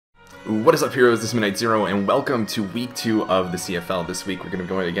What is up, heroes? This is Midnight Zero, and welcome to week 2 of the CFL. This week we're going to be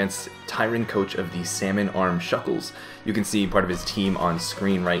going against Tyren, coach of the Salmon Arm Shuckles. You can see part of his team on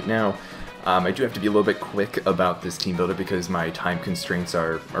screen right now. I do have to be a little bit quick about this team builder because my time constraints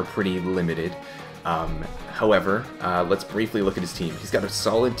are pretty limited. However, let's briefly look at his team. He's got a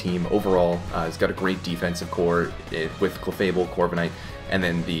solid team overall. He's got a great defensive core with Clefable, Corviknight, and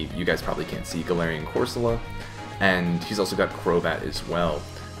then you guys probably can't see, Galarian Corsola. And he's also got Crobat as well.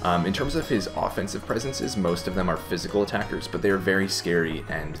 In terms of his offensive presences, most of them are physical attackers, but they're very scary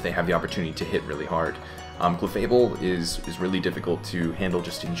and they have the opportunity to hit really hard. Clefable is really difficult to handle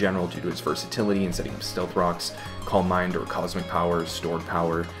just in general due to its versatility in setting up Stealth Rocks, Calm Mind or Cosmic Power, Stored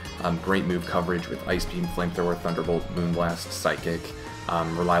Power, great move coverage with Ice Beam, Flamethrower, Thunderbolt, Moonblast, Psychic,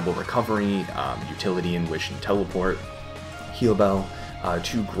 reliable recovery, utility in Wish and Teleport, Heal Bell,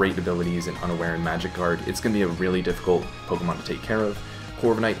 two great abilities in Unaware and Magic Guard. It's going to be a really difficult Pokemon to take care of.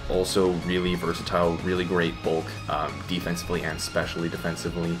 Corviknight also really versatile, really great bulk, defensively and especially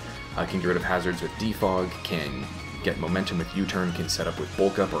defensively. Can get rid of hazards with Defog, can get momentum with U-turn, can set up with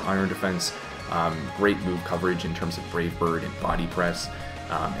bulk up or iron defense. Great move coverage in terms of Brave Bird and Body Press,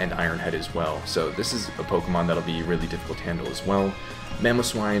 and Iron Head as well. So this is a Pokemon that'll be really difficult to handle as well.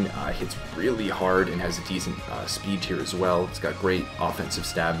 Mamoswine hits really hard and has a decent speed tier as well. It's got great offensive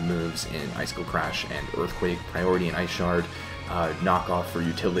stab moves in Icicle Crash and Earthquake, Priority and Ice Shard. Knockoff for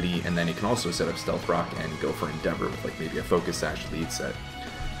utility, and then it can also set up Stealth Rock and go for Endeavor with like maybe a Focus Sash lead set.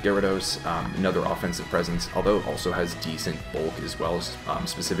 Gyarados, another offensive presence, although it also has decent bulk as well,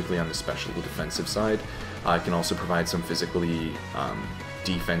 specifically on the special defensive side. It can also provide some physically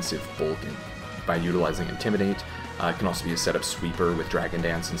defensive bulk by utilizing Intimidate. It can also be a setup sweeper with Dragon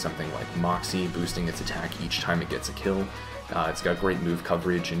Dance and something like Moxie, boosting its attack each time it gets a kill. It's got great move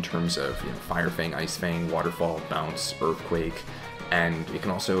coverage in terms of Fire Fang, Ice Fang, Waterfall, Bounce, Earthquake, and it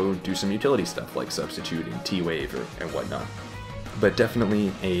can also do some utility stuff like Substitute and T-Wave and whatnot. But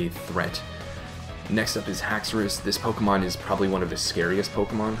definitely a threat. Next up is Haxorus. This Pokemon is probably one of the scariest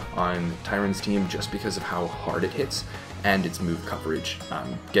Pokemon on Tyren's team just because of how hard it hits and its move coverage.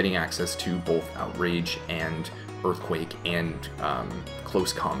 Getting access to both Outrage and Earthquake and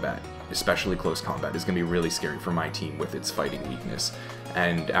close combat, especially close combat, is going to be really scary for my team with its fighting weakness.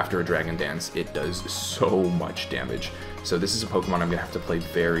 And after a Dragon Dance, it does so much damage. So this is a Pokemon I'm going to have to play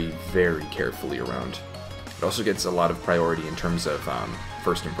very, very carefully around. It also gets a lot of priority in terms of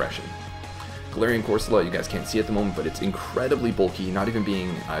first impression. Galarian Corsola, you guys can't see at the moment, but it's incredibly bulky, not even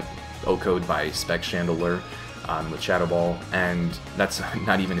being OHKO'd by Spec Chandelure with Shadow Ball, and that's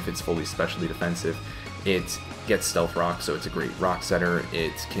not even if it's fully specially defensive. It gets Stealth Rock, so it's a great rock setter.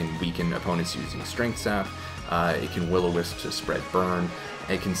 It can weaken opponents using Strength Sap. It can Will-O-Wisp to spread Burn.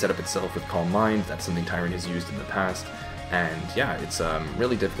 It can set up itself with Calm Mind. That's something Tyren has used in the past. And yeah, it's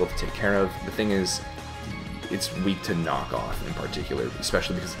really difficult to take care of. The thing is, it's weak to Knockoff in particular,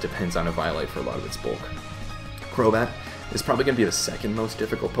 especially because it depends on a Violite for a lot of its bulk. Crobat is probably going to be the second most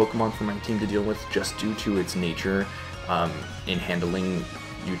difficult Pokemon for my team to deal with, just due to its nature in handling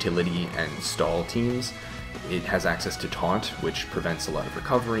utility and stall teams. It has access to Taunt, which prevents a lot of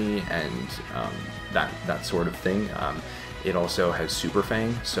recovery and that sort of thing. It also has Super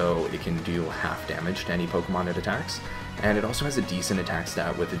Fang, so it can do half damage to any Pokemon it attacks. And it also has a decent attack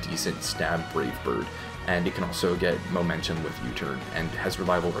stat with a decent stab Brave Bird. And it can also get momentum with U-turn and has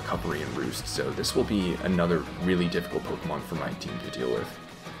reliable recovery and Roost. So this will be another really difficult Pokemon for my team to deal with.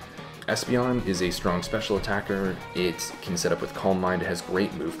 Espeon is a strong special attacker. It can set up with Calm Mind. It has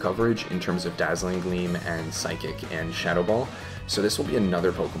great move coverage in terms of Dazzling Gleam and Psychic and Shadow Ball. So this will be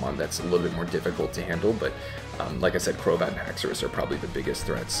another Pokemon that's a little bit more difficult to handle, but like I said, Crobat and Haxorus are probably the biggest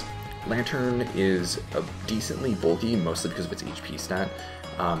threats. Lantern is a decently bulky, mostly because of its HP stat,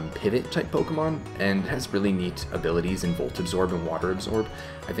 pivot type Pokemon, and has really neat abilities in Volt Absorb and Water Absorb.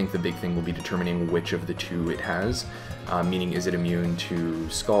 I think the big thing will be determining which of the two it has, meaning is it immune to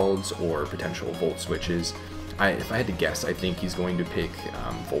Scalds or potential Volt switches. If I had to guess, I think he's going to pick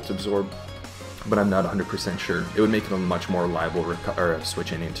Volt Absorb, but I'm not 100% sure. It would make it a much more reliable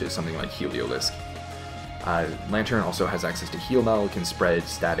switch into something like Heliolisk. Lantern also has access to Heal Bell. It can spread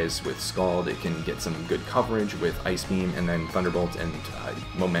status with Scald, it can get some good coverage with Ice Beam, and then Thunderbolt and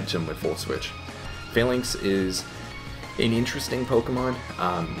momentum with Volt Switch. Phalanx is an interesting Pokemon.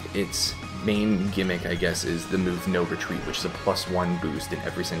 Its main gimmick, I guess, is the move No Retreat, which is a +1 boost in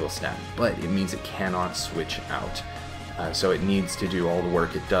every single stat, but it means it cannot switch out. So it needs to do all the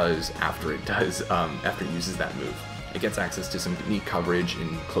work it does after it uses that move. It gets access to some neat coverage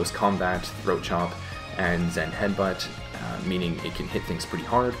in close combat, Throat Chop, and Zen Headbutt, meaning it can hit things pretty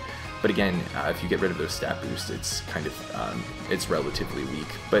hard. But again, if you get rid of those stat boosts, it's kind of, it's relatively weak.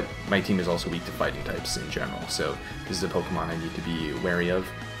 But my team is also weak to fighting types in general, so this is a Pokemon I need to be wary of,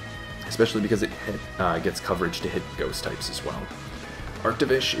 especially because it gets coverage to hit ghost types as well.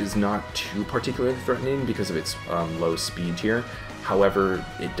 Arctivish is not too particularly threatening because of its low speed tier. However,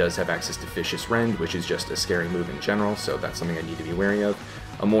 it does have access to Vicious Rend, which is just a scary move in general, so that's something I need to be wary of.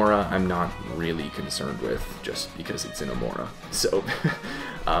 Amora, I'm not really concerned with, just because it's in Amora. So,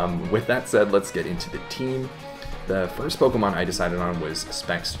 with that said, let's get into the team. The first Pokemon I decided on was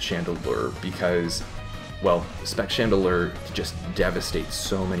Specs Chandelure because, well, Specs Chandelure just devastates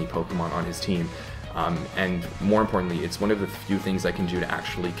so many Pokemon on his team. And more importantly, it's one of the few things I can do to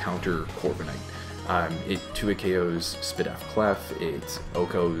actually counter Corviknight. It 2-KOs Spidef Clef, it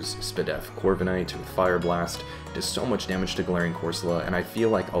OHKOs Spidef Corviknight with Fire Blast, does so much damage to Galarian Corsola, and I feel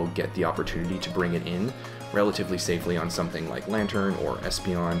like I'll get the opportunity to bring it in relatively safely on something like Lantern or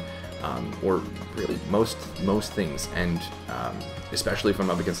Espeon, or really most things, and especially if I'm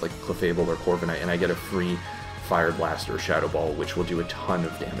up against like Clefable or Corviknight and I get a free Fire Blast or Shadow Ball, which will do a ton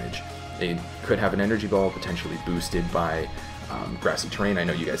of damage. It could have an Energy Ball potentially boosted by Grassy Terrain. I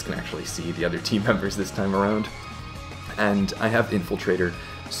know you guys can actually see the other team members this time around. And I have Infiltrator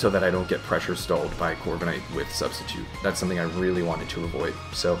so that I don't get pressure stalled by Corviknight with Substitute. That's something I really wanted to avoid.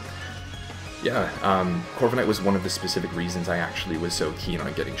 So yeah, Corviknight was one of the specific reasons I actually was so keen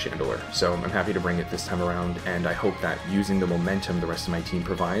on getting Chandelure. So I'm happy to bring it this time around, and I hope that using the momentum the rest of my team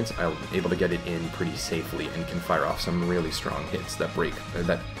provides, I'll be able to get it in pretty safely and can fire off some really strong hits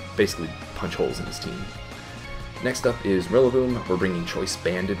that basically punch holes in his team. Next up is Rillaboom. We're bringing Choice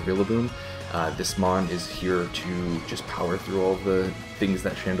Banded Rillaboom. This Mon is here to just power through all the things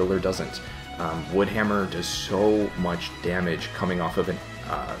that Chandelure doesn't. Woodhammer does so much damage coming off of an,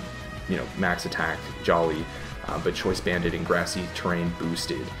 max attack Jolly, but Choice Banded and Grassy Terrain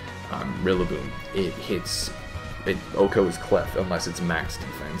boosted Rillaboom. It OHKOs Clef unless it's max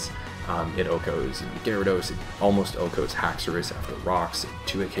defense. It OHKOs Gyarados, it almost OHKOs Haxorus after rocks, it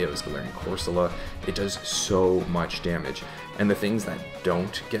 2-KOs Galarian Corsola. It does so much damage, and the things that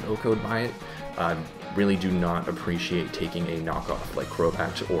don't get OHKO'd by it really do not appreciate taking a knockoff like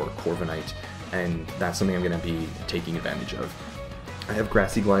Crobat or Corviknight, and that's something I'm going to be taking advantage of. I have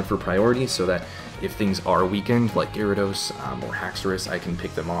Grassy Glide for priority so that if things are weakened, like Gyarados or Haxorus, I can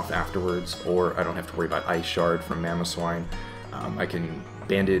pick them off afterwards, or I don't have to worry about Ice Shard from Mamoswine. I can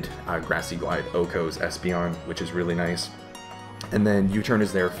Banded, Grassy Glide, OHKOs, Espeon, which is really nice. And then U-Turn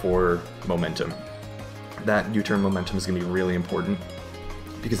is there for momentum. That U-Turn momentum is going to be really important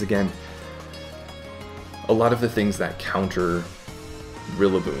because, again, a lot of the things that counter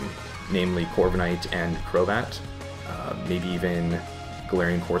Rillaboom, namely Corviknight and Crobat, maybe even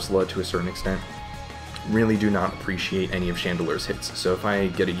Galarian Corsola to a certain extent, really do not appreciate any of Chandelure's hits. So if I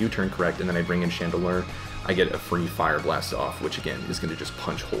get a U-Turn correct and then I bring in Chandelure, I get a free Fire Blast off, which again is going to just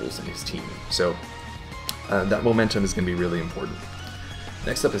punch holes in his team. So that momentum is going to be really important.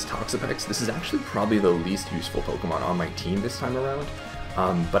 Next up is Toxapex. This is actually probably the least useful Pokemon on my team this time around,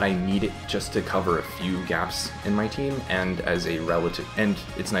 but I need it just to cover a few gaps in my team, and as a relative, and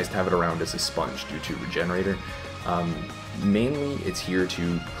it's nice to have it around as a sponge due to Regenerator. Mainly it's here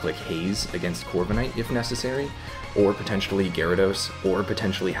to click Haze against Corviknight if necessary, or potentially Gyarados, or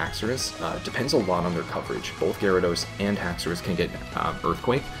potentially Haxorus. Depends a lot on their coverage. Both Gyarados and Haxorus can get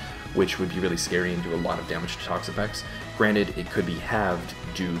Earthquake, which would be really scary and do a lot of damage to Toxapex. Granted, it could be halved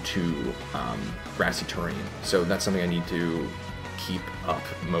due to Grassy Terrain, so that's something I need to keep up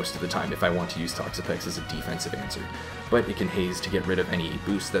most of the time if I want to use Toxapex as a defensive answer. But it can Haze to get rid of any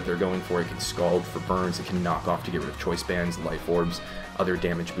boosts that they're going for, it can Scald for burns, it can Knock Off to get rid of Choice Bands, Life Orbs, other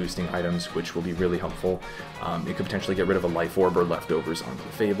damage boosting items, which will be really helpful. It could potentially get rid of a Life Orb or leftovers on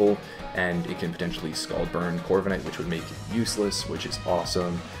Clefable, and it can potentially Scald Burn Corviknight, which would make it useless, which is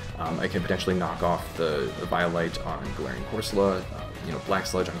awesome. I can potentially knock off the Violite on Galarian Corsola, Black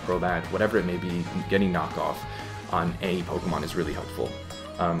Sludge on Crobat, whatever it may be. Getting knockoff on a Pokemon is really helpful.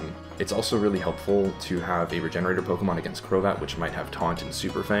 It's also really helpful to have a Regenerator Pokemon against Crobat, which might have Taunt and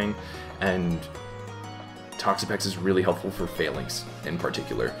Super Fang, and Toxapex is really helpful for Phalanx in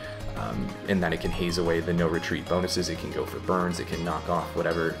particular, in that it can haze away the no retreat bonuses, it can go for burns, it can knock off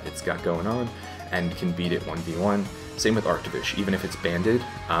whatever it's got going on, and can beat it 1v1. Same with Arctivish, even if it's banded,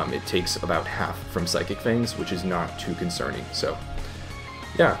 it takes about half from Psychic Fangs, which is not too concerning. So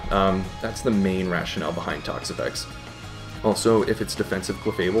yeah, that's the main rationale behind Toxapex. Also, if it's defensive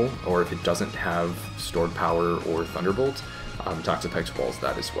Clefable, or if it doesn't have Stored Power or Thunderbolt, Toxapex walls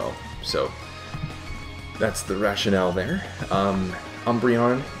that as well. So that's the rationale there.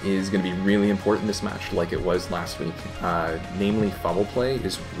 Umbreon is going to be really important this match, like it was last week. Namely, Foul Play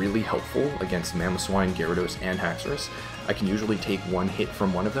is really helpful against Mamoswine, Gyarados, and Haxorus. I can usually take one hit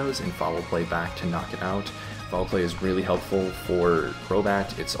from one of those and Foul Play back to knock it out. Foul Play is really helpful for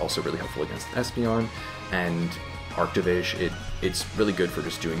Crobat. It's also really helpful against Espeon and Arctovish. It's really good for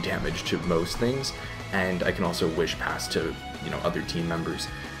just doing damage to most things, and I can also Wish Pass to, other team members.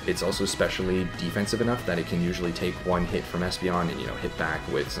 It's also especially defensive enough that it can usually take one hit from Espeon and, hit back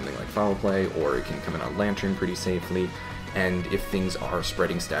with something like Foul Play, or it can come in on Lantern pretty safely. And if things are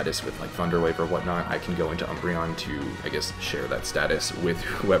spreading status with like Thunder Wave or whatnot, I can go into Umbreon to, I guess, share that status with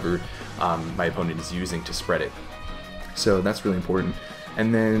whoever my opponent is using to spread it. So that's really important.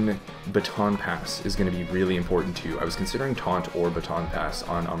 And then Baton Pass is going to be really important too. I was considering Taunt or Baton Pass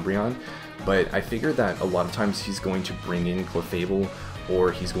on Umbreon, but I figured that a lot of times he's going to bring in Clefable,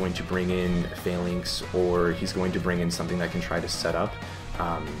 or he's going to bring in Phalanx, or he's going to bring in something that can try to set up,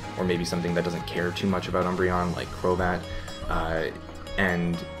 or maybe something that doesn't care too much about Umbreon, like Crobat,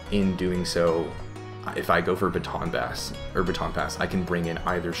 and in doing so, if I go for Baton Pass, I can bring in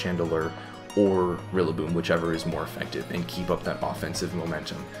either Chandelure or Rillaboom, whichever is more effective, and keep up that offensive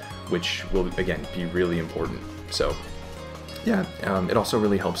momentum, which will, again, be really important. So, yeah, it also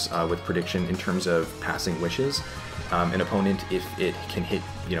really helps with prediction in terms of passing wishes. An opponent, if it can hit,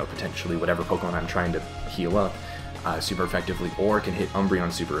 potentially whatever Pokemon I'm trying to heal up super effectively, or can hit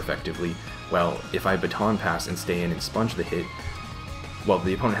Umbreon super effectively, well, if I Baton Pass and stay in and sponge the hit, well,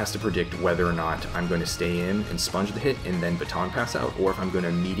 the opponent has to predict whether or not I'm going to stay in and sponge the hit and then Baton Pass out, or if I'm going to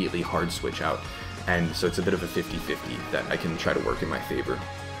immediately hard switch out. And so it's a bit of a 50-50 that I can try to work in my favor.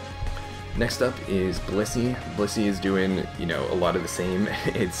 Next up is Blissey. Blissey is doing, a lot of the same.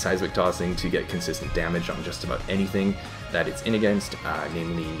 It's Seismic Tossing to get consistent damage on just about anything that it's in against,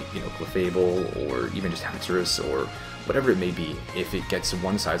 namely, Clefable, or even just Haxorus, or whatever it may be. If it gets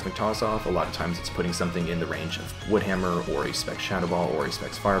one Seismic Toss off, a lot of times it's putting something in the range of Woodhammer, or a Specs Shadow Ball, or a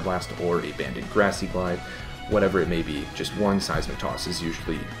Specs Fire Blast, or a Banded Grassy Glide, whatever it may be. Just one Seismic Toss is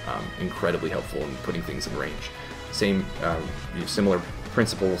usually incredibly helpful in putting things in range. Similar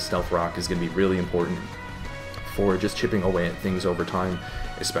principle, Stealth Rock is going to be really important for just chipping away at things over time,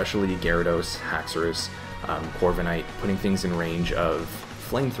 especially Gyarados, Haxorus, Corviknight, putting things in range of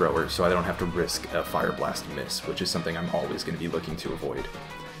Flamethrower so I don't have to risk a Fire Blast miss, which is something I'm always going to be looking to avoid.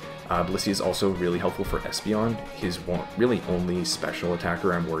 Blissey is also really helpful for Espeon, his really only special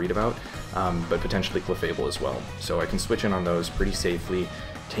attacker I'm worried about, but potentially Clefable as well. So I can switch in on those pretty safely,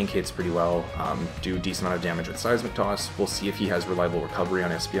 tank hits pretty well, do a decent amount of damage with Seismic Toss. We'll see if he has reliable recovery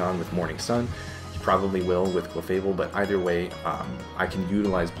on Espeon with Morning Sun. He probably will with Clefable, but either way, I can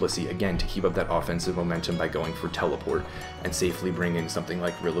utilize Blissey again to keep up that offensive momentum by going for Teleport and safely bring in something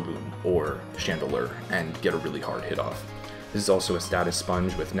like Rillaboom or Chandelure and get a really hard hit off. This is also a status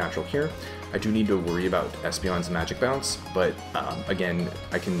sponge with Natural Cure. I do need to worry about Espeon's Magic Bounce, but again,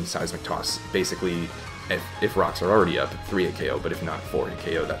 I can Seismic Toss basically if rocks are already up, 3-hit KO, but if not, 4-hit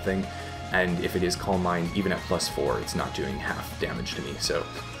KO that thing. And if it is Calm Mind, even at +4, it's not doing half damage to me. So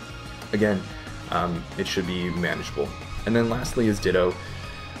again, it should be manageable. And then lastly is Ditto.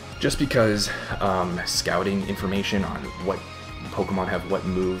 Just because scouting information on what Pokemon have what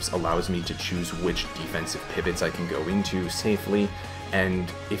moves allows me to choose which defensive pivots I can go into safely,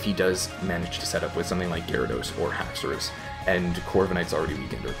 and if he does manage to set up with something like Gyarados or Haxorus, and Corviknight's already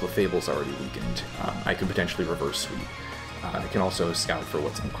weakened, or Clefable's already weakened, I can potentially reverse sweep. I can also scout for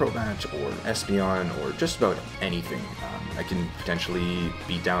what's on Crobat, or Espeon, or just about anything. I can potentially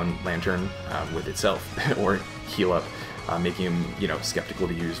beat down Lantern with itself, or heal up, making him, skeptical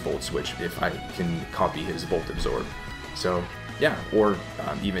to use Volt Switch if I can copy his Volt Absorb. So, yeah, or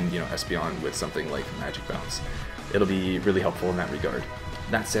even, Espeon with something like Magic Bounce. It'll be really helpful in that regard.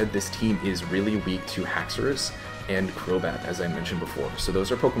 That said, this team is really weak to Haxorus and Crobat, as I mentioned before, so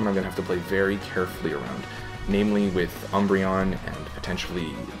those are Pokemon I'm going to have to play very carefully around, namely with Umbreon and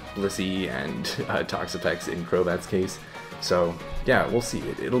potentially Blissey and Toxapex in Crobat's case. So yeah, we'll see.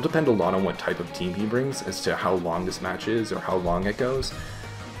 It'll depend a lot on what type of team he brings as to how long this match is or how long it goes.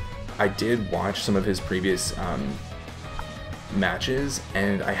 I did watch some of his previous matches,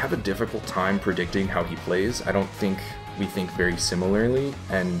 and I have a difficult time predicting how he plays. I don't think we think very similarly,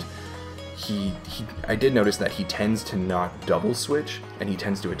 and I did notice that he tends to not double switch, and he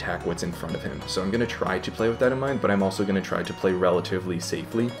tends to attack what's in front of him. So I'm going to try to play with that in mind, but I'm also going to try to play relatively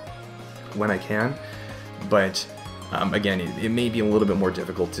safely when I can. But again, it may be a little bit more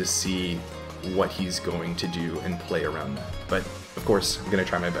difficult to see what he's going to do and play around that. But of course, I'm going to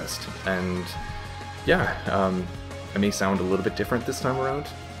try my best. And yeah, I may sound a little bit different this time around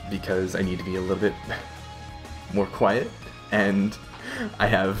because I need to be a little bit more quiet and I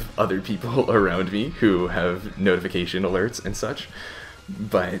have other people around me who have notification alerts and such.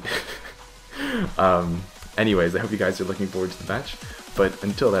 But anyways, I hope you guys are looking forward to the match. But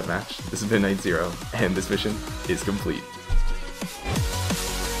until that match, this has been Night Zero, and this mission is complete.